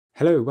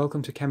Hello,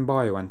 welcome to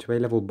ChemBio and to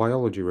A-Level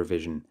Biology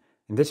revision.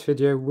 In this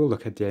video we'll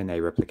look at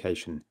DNA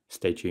replication.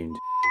 Stay tuned.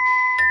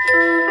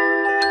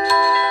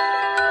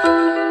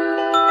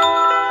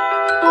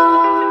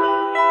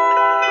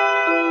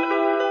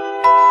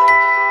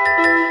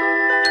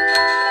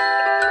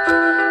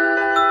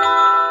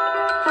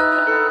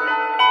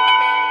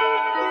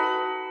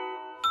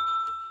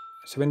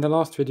 So in the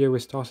last video we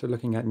started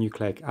looking at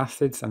nucleic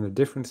acids and the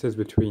differences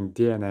between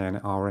DNA and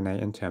RNA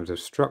in terms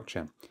of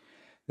structure.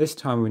 This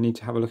time we need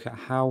to have a look at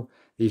how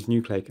these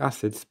nucleic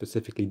acids,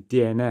 specifically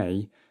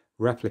DNA,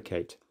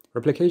 replicate.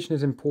 Replication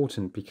is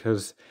important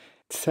because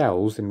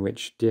cells in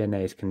which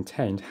DNA is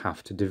contained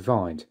have to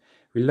divide.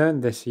 We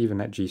learned this even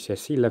at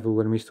GCSE level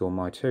when we saw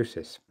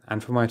mitosis.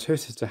 And for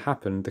mitosis to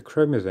happen, the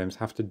chromosomes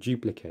have to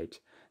duplicate.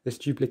 This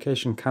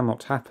duplication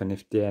cannot happen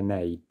if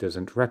DNA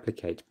doesn't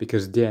replicate,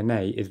 because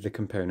DNA is the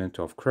component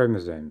of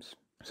chromosomes.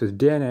 So the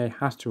DNA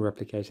has to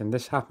replicate, and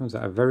this happens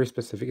at a very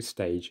specific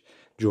stage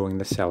during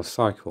the cell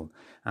cycle,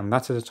 and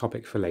that is a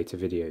topic for later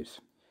videos.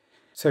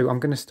 So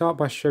I'm going to start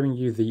by showing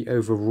you the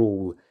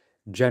overall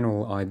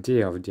general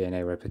idea of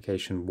DNA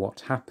replication,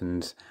 what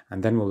happens,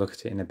 and then we'll look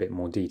at it in a bit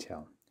more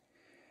detail.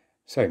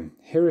 So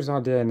here is our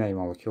DNA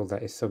molecule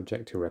that is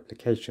subject to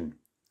replication.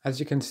 As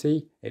you can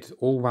see, it's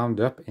all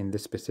wound up in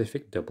this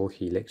specific double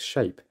helix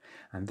shape,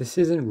 and this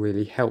isn't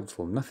really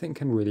helpful. Nothing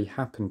can really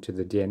happen to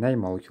the DNA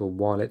molecule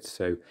while it's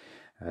so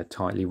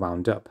tightly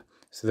wound up.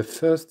 So the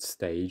first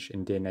stage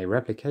in DNA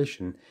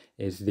replication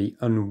is the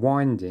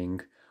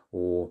unwinding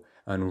or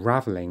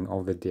unraveling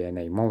of the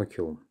DNA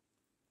molecule.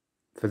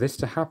 For this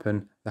to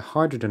happen, the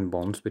hydrogen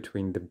bonds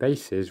between the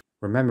bases,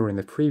 remember in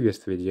the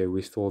previous video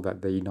we saw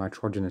that the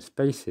nitrogenous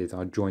bases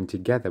are joined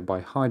together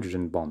by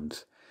hydrogen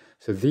bonds.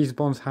 So these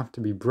bonds have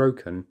to be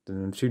broken,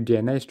 and the two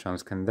DNA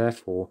strands can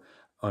therefore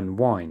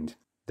unwind.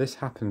 This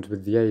happens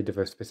with the aid of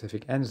a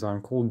specific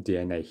enzyme called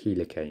DNA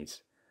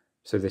helicase.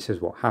 So this is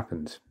what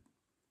happens.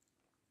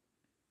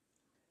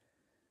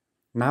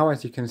 Now,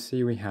 as you can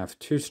see, we have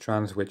two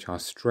strands which are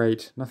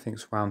straight,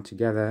 nothing's wound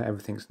together,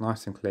 everything's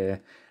nice and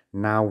clear.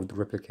 Now the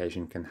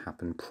replication can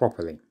happen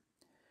properly.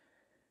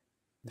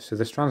 So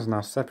the strands now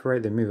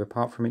separate, they move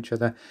apart from each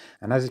other,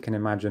 and as you can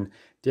imagine,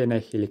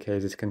 DNA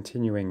helicase is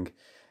continuing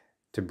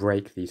to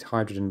break these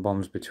hydrogen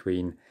bonds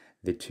between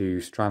the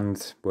two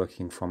strands,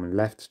 working from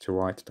left to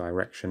right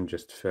direction,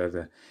 just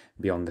further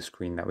beyond the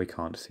screen that we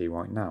can't see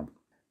right now.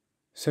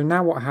 So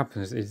now what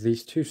happens is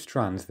these two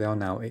strands, they are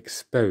now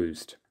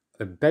exposed.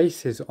 The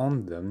bases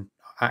on them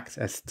act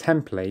as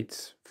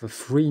templates for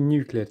free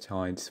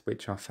nucleotides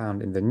which are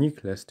found in the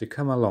nucleus to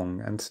come along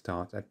and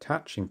start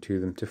attaching to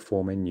them to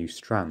form a new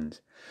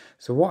strand.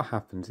 So what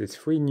happens is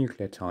free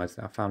nucleotides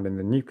that are found in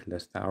the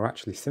nucleus that are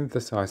actually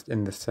synthesized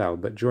in the cell,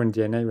 but during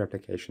DNA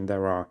replication they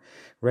are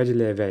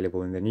readily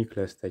available in the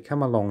nucleus. They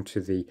come along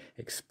to the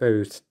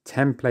exposed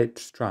template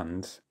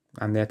strands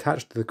and they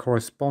attach to the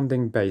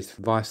corresponding base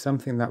via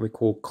something that we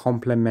call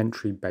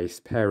complementary base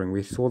pairing.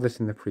 We saw this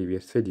in the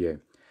previous video.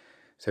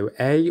 So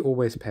A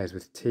always pairs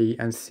with T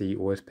and C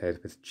always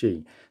pairs with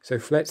G. So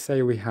let's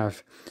say we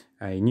have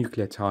a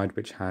nucleotide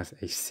which has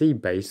a C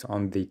base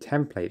on the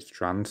template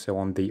strand, so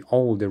on the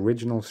old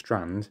original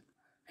strand.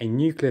 A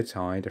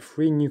nucleotide, a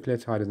free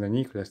nucleotide in the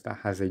nucleus that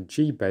has a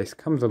G base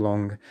comes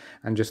along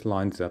and just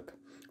lines up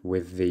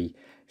with the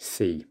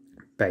C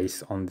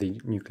base on the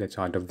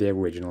nucleotide of the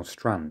original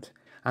strand.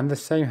 And the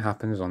same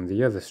happens on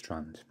the other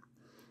strand.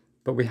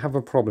 But we have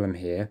a problem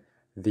here.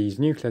 These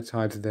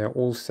nucleotides, they're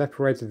all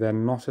separated, they're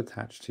not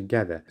attached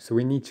together. So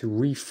we need to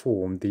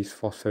reform these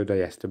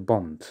phosphodiester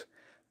bonds.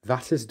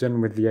 That is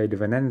done with the aid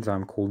of an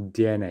enzyme called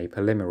DNA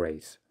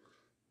polymerase.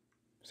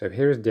 So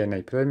here is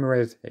DNA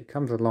polymerase, it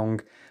comes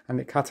along and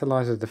it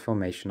catalyzes the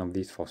formation of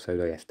these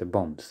phosphodiester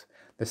bonds.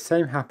 The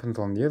same happens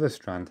on the other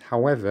strand,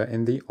 however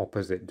in the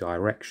opposite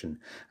direction,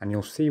 and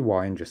you'll see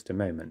why in just a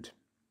moment.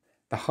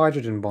 The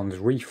hydrogen bonds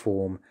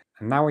reform,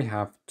 and now we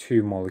have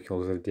two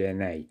molecules of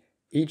DNA.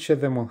 Each of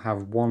them will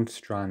have one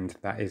strand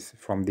that is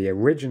from the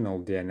original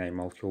DNA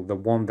molecule, the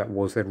one that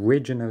was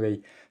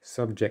originally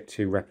subject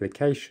to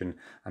replication,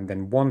 and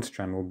then one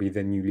strand will be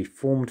the newly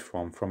formed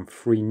from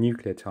free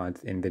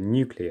nucleotides in the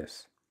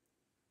nucleus.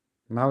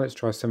 Now let's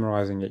try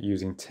summarizing it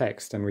using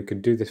text, and we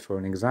could do this for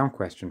an exam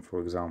question,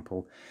 for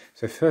example.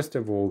 So first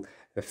of all,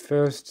 the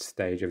first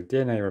stage of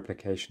DNA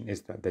replication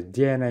is that the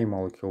DNA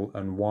molecule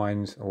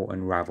unwinds or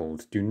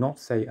unravels. Do not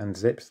say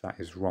unzips, that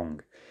is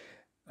wrong.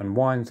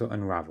 Unwinds or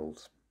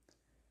unravels.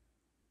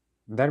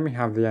 Then we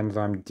have the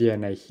enzyme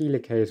DNA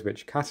helicase,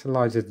 which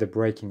catalyzes the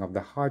breaking of the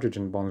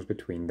hydrogen bonds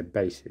between the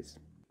bases.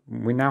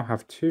 We now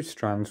have two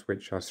strands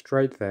which are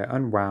straight, they're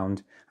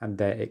unwound, and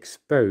they're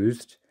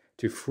exposed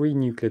to free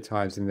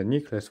nucleotides in the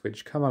nucleus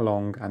which come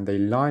along and they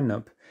line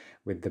up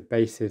with the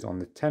bases on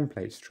the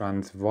template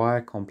strands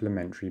via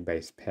complementary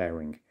base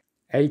pairing,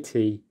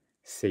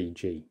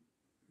 AT-CG.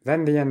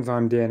 Then the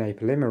enzyme DNA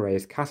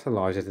polymerase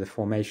catalyzes the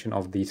formation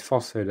of these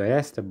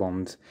phosphodiester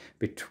bonds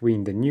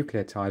between the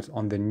nucleotides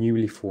on the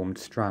newly formed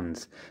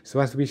strands.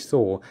 So as we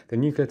saw, the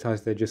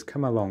nucleotides, they just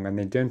come along and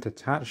they don't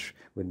attach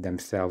with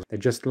themselves, they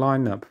just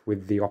line up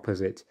with the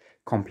opposite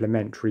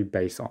complementary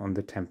based on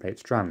the template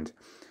strand.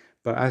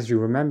 But as you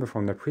remember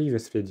from the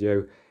previous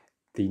video,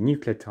 the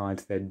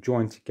nucleotides, they're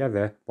joined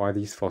together by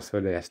these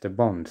phosphodiester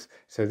bonds.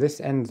 So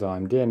this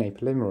enzyme, DNA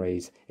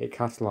polymerase, it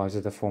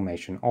catalyzes the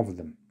formation of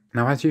them.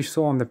 Now, as you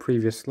saw on the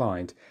previous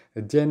slide,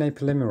 the DNA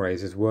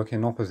polymerases work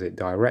in opposite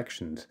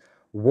directions.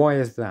 Why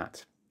is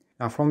that?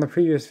 Now, from the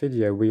previous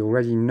video, we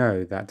already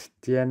know that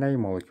DNA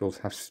molecules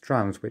have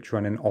strands which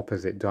run in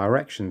opposite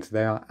directions.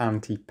 They are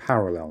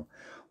anti-parallel.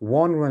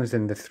 One runs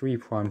in the 3'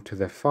 to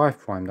the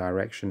 5'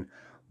 direction,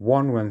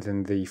 one runs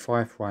in the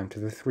 5' to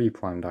the 3'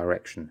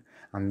 direction.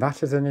 And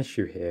that is an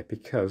issue here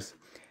because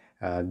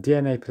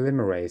DNA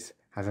polymerase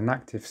has an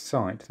active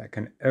site that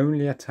can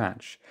only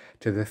attach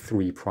to the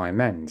 3'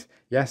 end.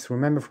 Yes,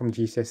 remember from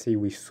GCSE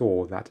we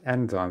saw that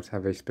enzymes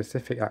have a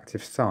specific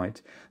active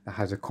site that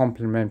has a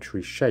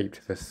complementary shape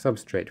to the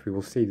substrate. We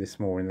will see this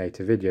more in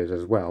later videos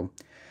as well.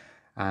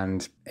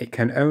 And it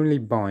can only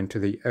bind to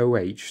the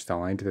OH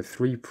side, the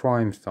 3'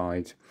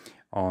 side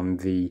on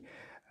the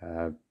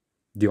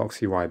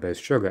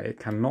deoxyribose sugar. It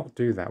cannot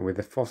do that with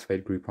the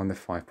phosphate group on the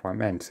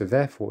 5' end. So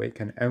therefore it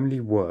can only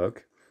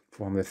work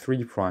from the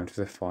 3' to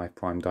the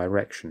 5'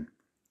 direction.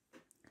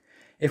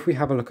 If we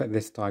have a look at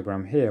this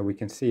diagram here, we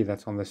can see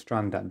that on the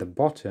strand at the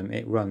bottom,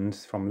 it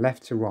runs from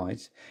left to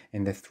right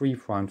in the 3'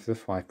 to the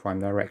 5'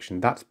 direction.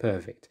 That's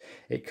perfect.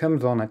 It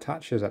comes on,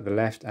 attaches at the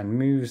left and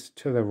moves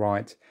to the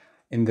right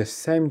in the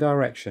same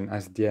direction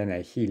as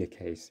DNA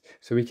helicase.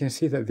 So we can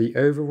see that the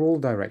overall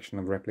direction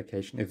of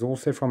replication is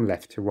also from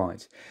left to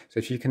right. So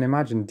if you can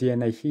imagine,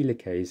 DNA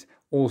helicase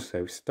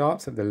also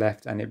starts at the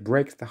left and it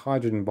breaks the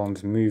hydrogen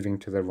bonds moving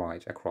to the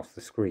right across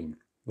the screen.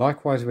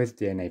 Likewise with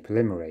DNA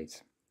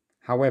polymerase.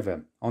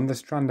 However, on the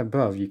strand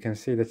above, you can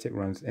see that it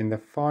runs in the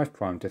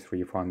 5' to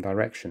 3'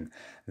 direction.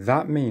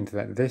 That means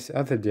that this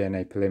other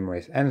DNA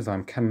polymerase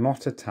enzyme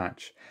cannot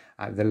attach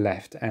at the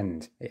left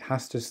end. It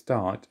has to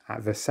start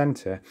at the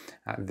center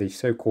at the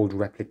so-called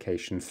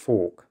replication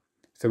fork.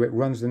 So it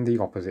runs in the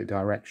opposite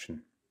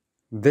direction.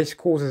 This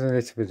causes a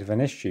little bit of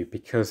an issue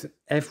because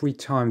every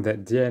time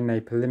that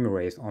DNA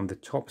polymerase on the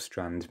top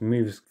strand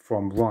moves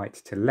from right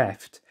to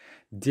left,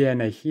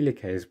 DNA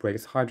helicase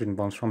breaks hydrogen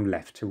bonds from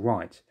left to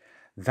right.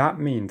 That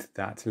means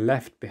that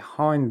left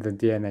behind the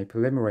DNA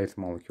polymerase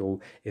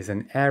molecule is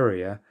an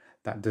area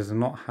that does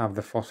not have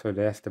the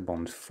phosphodiester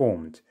bonds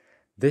formed.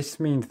 This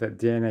means that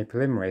DNA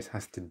polymerase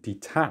has to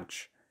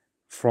detach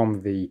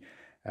from the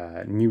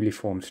newly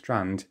formed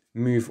strand,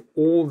 move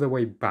all the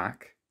way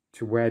back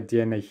to where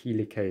DNA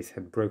helicase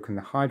had broken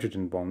the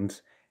hydrogen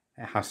bonds.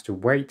 It has to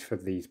wait for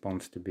these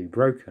bonds to be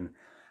broken,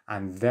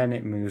 and then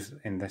it moves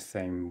in the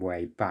same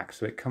way back.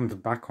 So it comes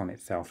back on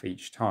itself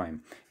each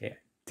time. It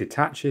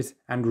detaches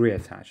and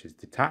reattaches,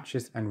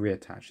 detaches and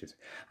reattaches.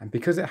 And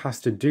because it has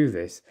to do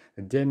this,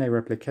 the DNA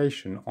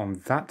replication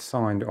on that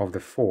side of the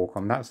fork,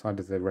 on that side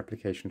of the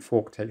replication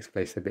fork, takes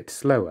place a bit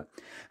slower.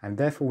 And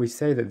therefore we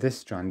say that this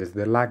strand is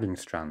the lagging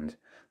strand.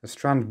 The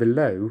strand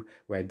below,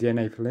 where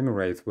DNA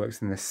polymerase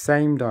works in the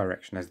same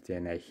direction as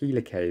DNA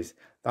helicase,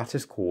 that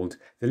is called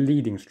the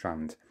leading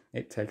strand.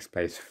 It takes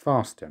place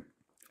faster.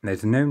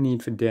 There's no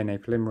need for DNA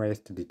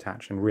polymerase to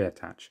detach and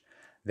reattach.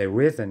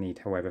 There is a need,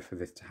 however, for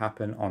this to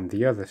happen on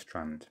the other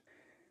strand.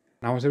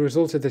 Now, as a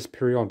result of this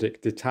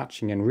periodic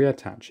detaching and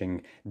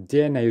reattaching,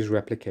 DNA is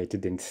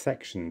replicated in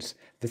sections.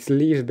 This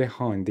leaves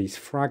behind these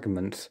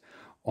fragments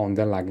on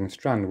the lagging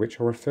strand, which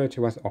are referred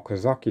to as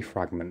Okazaki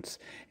fragments,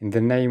 in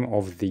the name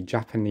of the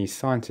Japanese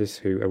scientists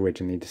who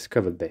originally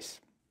discovered this.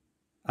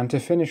 And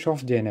to finish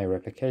off DNA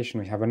replication,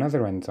 we have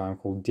another enzyme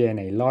called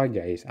DNA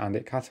ligase, and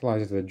it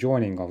catalyzes the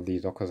joining of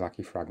these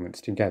Okazaki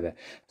fragments together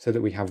so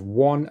that we have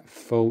one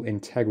full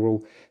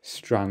integral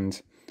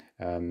strand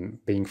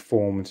being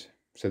formed,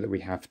 so that we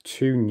have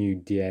two new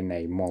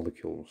DNA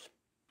molecules.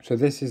 So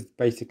this is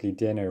basically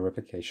DNA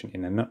replication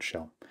in a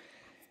nutshell.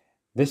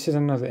 This is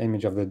another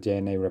image of the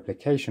DNA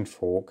replication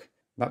fork.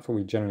 That's what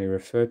we generally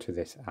refer to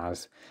this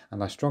as,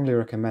 and I strongly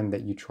recommend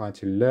that you try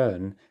to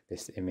learn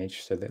this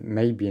image so that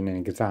maybe in an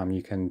exam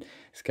you can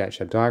sketch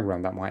a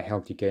diagram that might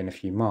help you gain a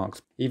few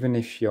marks. Even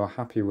if you're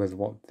happy with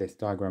what this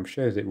diagram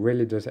shows, it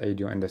really does aid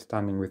your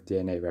understanding with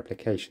DNA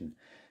replication.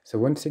 So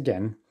once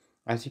again,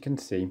 as you can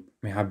see,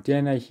 we have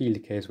DNA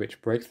helicase,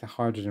 which breaks the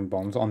hydrogen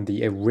bonds on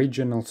the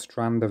original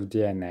strand of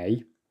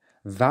DNA.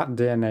 That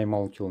DNA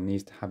molecule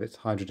needs to have its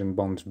hydrogen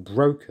bonds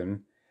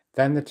broken.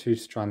 Then the two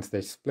strands,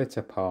 they split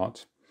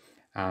apart,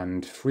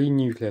 and free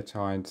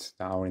nucleotides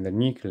that are in the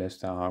nucleus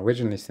that are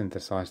originally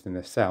synthesized in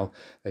the cell,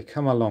 they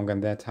come along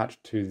and they're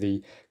attached to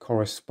the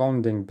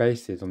corresponding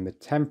bases on the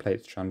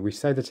template strand. We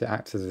say that it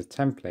acts as a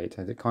template,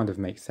 as it kind of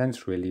makes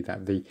sense really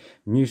that the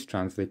new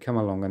strands, they come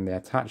along and they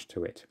attach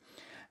to it.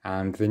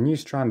 And the new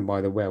strand,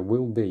 by the way,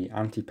 will be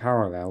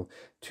anti-parallel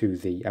to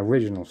the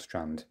original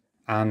strand.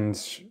 And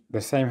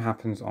the same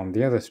happens on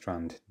the other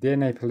strand.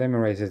 DNA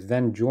polymerases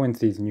then joins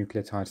these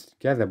nucleotides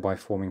together by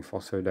forming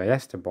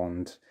phosphodiester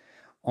bonds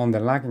on the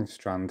lagging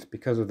strand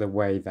because of the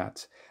way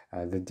that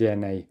the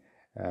DNA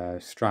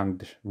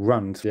strand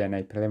runs,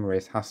 DNA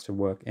polymerase has to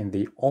work in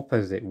the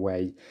opposite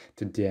way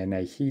to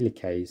DNA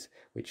helicase,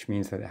 which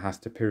means that it has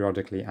to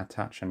periodically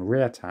attach and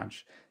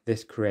reattach.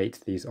 This creates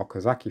these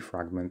Okazaki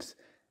fragments.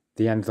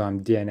 The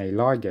enzyme DNA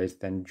ligase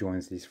then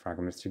joins these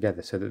fragments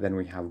together, so that then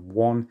we have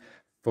one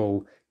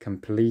full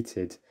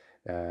completed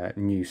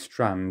new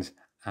strand,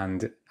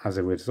 and as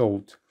a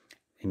result,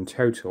 in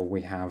total,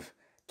 we have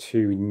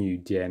 2 new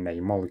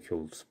DNA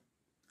molecules.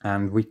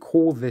 And we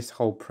call this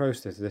whole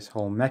process, this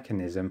whole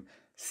mechanism,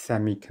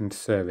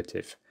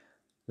 semi-conservative.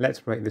 Let's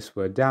break this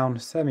word down.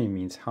 Semi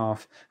means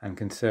half, and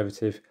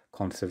conservative,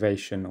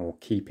 conservation or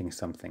keeping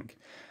something.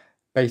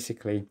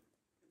 Basically,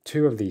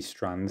 2 of these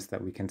strands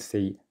that we can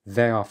see,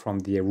 they are from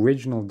the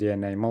original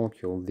DNA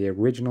molecule, the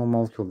original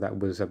molecule that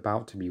was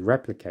about to be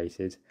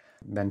replicated.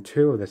 Then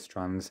 2 of the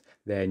strands,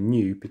 they're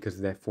new because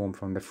they're formed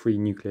from the free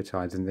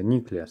nucleotides in the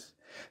nucleus.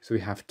 So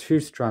we have 2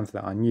 strands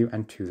that are new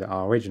and 2 that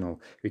are original.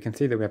 We can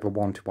see that we have a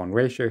 1-to-1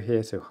 ratio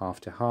here, so half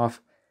to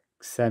half.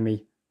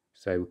 Semi,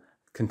 so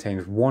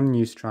contains 1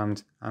 new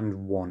strand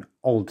and 1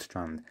 old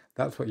strand.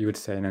 That's what you would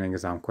say in an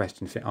exam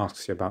question. If it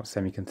asks you about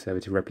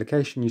semi-conservative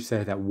replication, you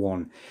say that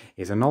 1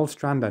 is an old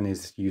strand and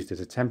is used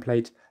as a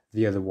template.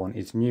 The other one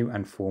is new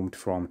and formed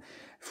from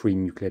free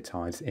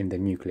nucleotides in the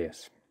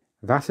nucleus.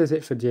 That is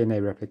it for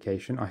DNA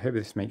replication. I hope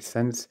this makes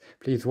sense.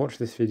 Please watch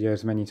this video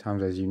as many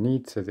times as you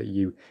need so that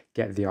you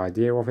get the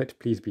idea of it.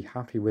 Please be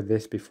happy with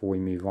this before we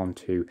move on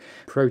to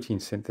protein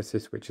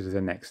synthesis, which is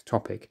the next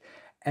topic.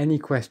 Any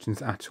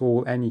questions at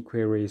all, any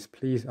queries,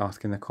 please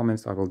ask in the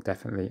comments. I will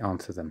definitely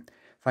answer them.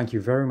 Thank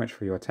you very much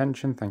for your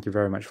attention. Thank you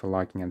very much for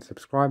liking and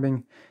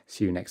subscribing.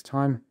 See you next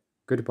time.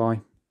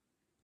 Goodbye.